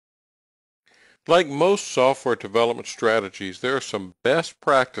Like most software development strategies, there are some best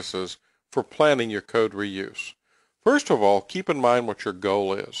practices for planning your code reuse. First of all, keep in mind what your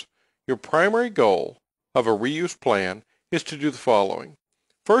goal is. Your primary goal of a reuse plan is to do the following.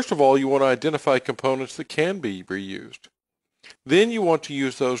 First of all, you want to identify components that can be reused. Then you want to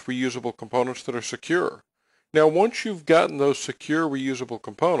use those reusable components that are secure. Now, once you've gotten those secure reusable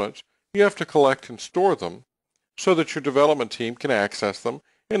components, you have to collect and store them so that your development team can access them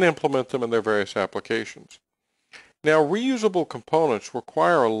and implement them in their various applications. Now, reusable components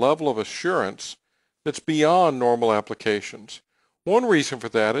require a level of assurance that's beyond normal applications. One reason for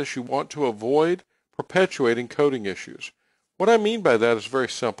that is you want to avoid perpetuating coding issues. What I mean by that is very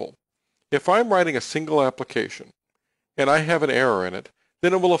simple. If I'm writing a single application and I have an error in it,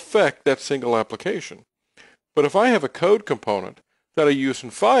 then it will affect that single application. But if I have a code component that I use in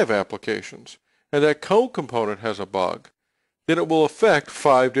 5 applications, and that code component has a bug, then it will affect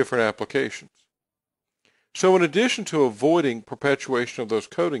 5 different applications. So in addition to avoiding perpetuation of those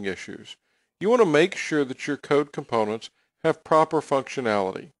coding issues, you want to make sure that your code components have proper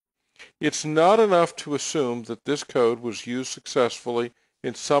functionality. It's not enough to assume that this code was used successfully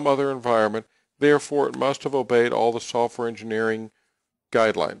in some other environment, therefore it must have obeyed all the software engineering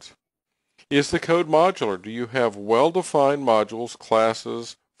guidelines. Is the code modular? Do you have well-defined modules,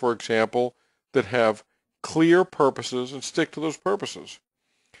 classes, for example, that have clear purposes and stick to those purposes?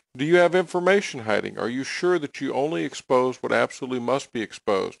 Do you have information hiding? Are you sure that you only expose what absolutely must be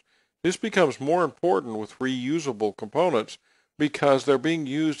exposed? This becomes more important with reusable components because they're being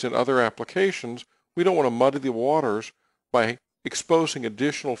used in other applications. We don't want to muddy the waters by exposing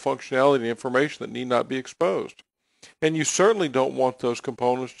additional functionality and information that need not be exposed. And you certainly don't want those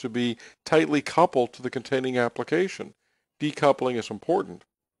components to be tightly coupled to the containing application. Decoupling is important.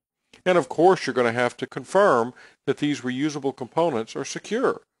 And of course, you're going to have to confirm that these reusable components are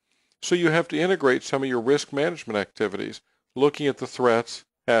secure. So you have to integrate some of your risk management activities, looking at the threats,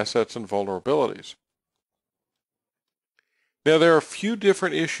 assets, and vulnerabilities. Now, there are a few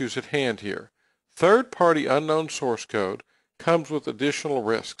different issues at hand here. Third-party unknown source code comes with additional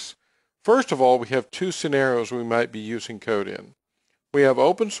risks. First of all, we have 2 scenarios we might be using code in. We have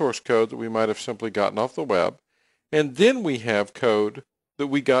open source code that we might have simply gotten off the web, and then we have code that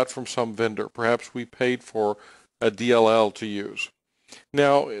we got from some vendor. Perhaps we paid for a DLL to use.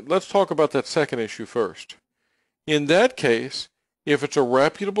 Now, let's talk about that second issue first. In that case, if it's a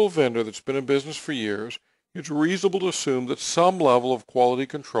reputable vendor that's been in business for years, it's reasonable to assume that some level of quality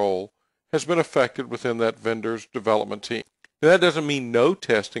control has been affected within that vendor's development team. Now, that doesn't mean no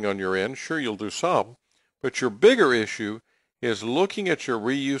testing on your end. Sure, you'll do some. But your bigger issue is looking at your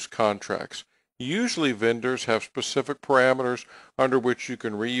reuse contracts. Usually vendors have specific parameters under which you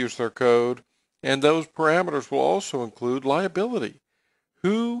can reuse their code, and those parameters will also include liability.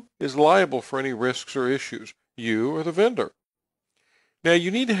 Who is liable for any risks or issues, you or the vendor? Now,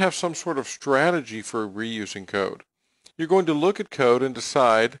 you need to have some sort of strategy for reusing code. You're going to look at code and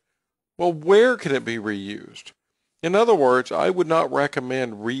decide, well, where can it be reused? In other words, I would not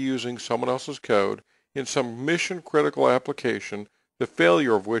recommend reusing someone else's code in some mission-critical application, the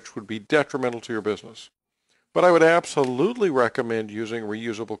failure of which would be detrimental to your business. But I would absolutely recommend using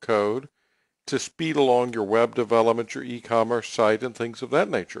reusable code to speed along your web development, your e-commerce site, and things of that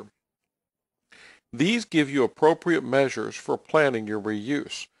nature. These give you appropriate measures for planning your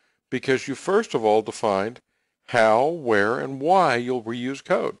reuse because you first of all defined how, where, and why you'll reuse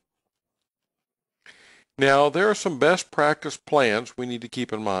code. Now, there are some best practice plans we need to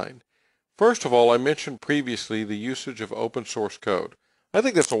keep in mind. First of all, I mentioned previously the usage of open source code. I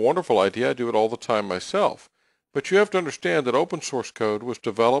think that's a wonderful idea. I do it all the time myself. But you have to understand that open source code was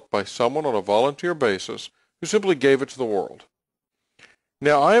developed by someone on a volunteer basis who simply gave it to the world.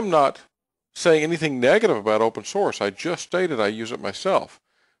 Now, I am not saying anything negative about open source. I just stated I use it myself.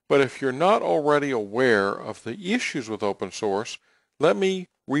 But if you're not already aware of the issues with open source, let me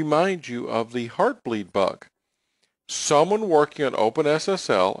remind you of the Heartbleed bug. Someone working on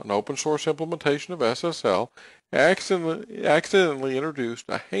OpenSSL, an open source implementation of SSL, accidentally introduced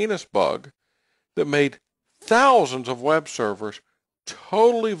a heinous bug that made thousands of web servers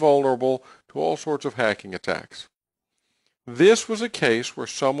totally vulnerable to all sorts of hacking attacks. This was a case where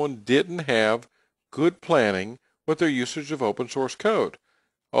someone didn't have good planning with their usage of open source code.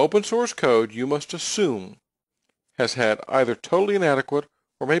 Open source code, you must assume, has had either totally inadequate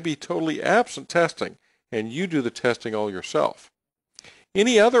or maybe totally absent testing, and you do the testing all yourself.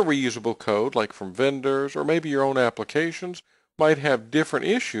 Any other reusable code, like from vendors or maybe your own applications, might have different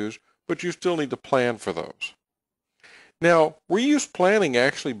issues, but you still need to plan for those. Now, reuse planning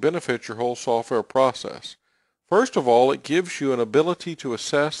actually benefits your whole software process. First of all, it gives you an ability to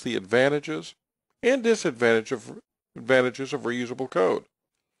assess the advantages and advantages of reusable code.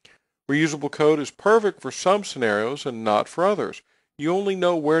 Reusable code is perfect for some scenarios and not for others. You only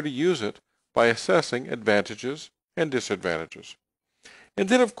know where to use it by assessing advantages and disadvantages. And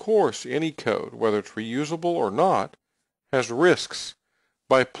then, of course, any code, whether it's reusable or not, has risks.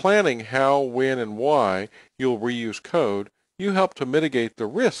 By planning how, when, and why you'll reuse code, you help to mitigate the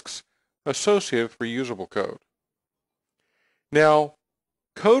risks associated with reusable code. Now,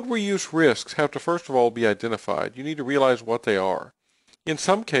 code reuse risks have to first of all be identified. You need to realize what they are. In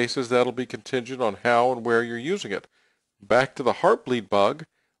some cases, that'll be contingent on how and where you're using it. Back to the Heartbleed bug,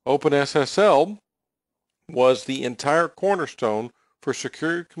 OpenSSL was the entire cornerstone for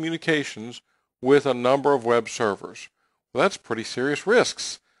secure communications with a number of web servers. Well, that's pretty serious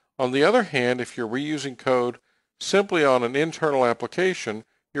risks. On the other hand, if you're reusing code simply on an internal application,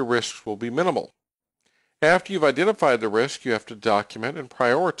 your risks will be minimal. After you've identified the risk, you have to document and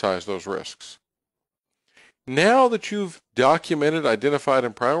prioritize those risks. Now that you've documented, identified,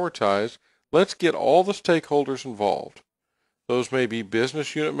 and prioritized, let's get all the stakeholders involved. Those may be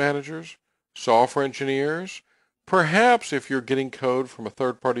business unit managers, software engineers, perhaps if you're getting code from a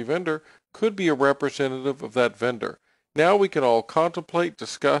third-party vendor, could be a representative of that vendor. Now we can all contemplate,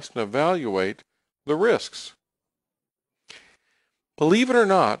 discuss, and evaluate the risks. Believe it or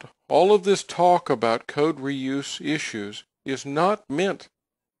not, all of this talk about code reuse issues is not meant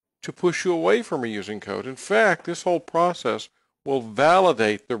to push you away from reusing code. In fact, this whole process will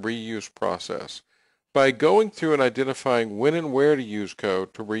validate the reuse process. By going through and identifying when and where to use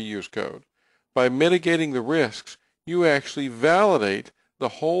code, to reuse code, by mitigating the risks, you actually validate the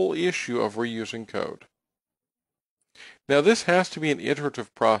whole issue of reusing code. Now, this has to be an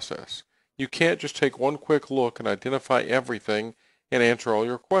iterative process. You can't just take one quick look and identify everything and answer all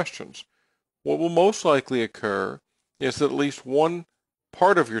your questions. What will most likely occur is that at least one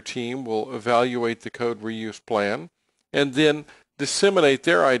part of your team will evaluate the code reuse plan and then disseminate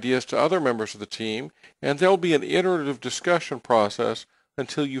their ideas to other members of the team, and there'll be an iterative discussion process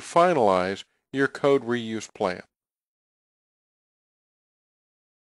until you finalize your code reuse plan.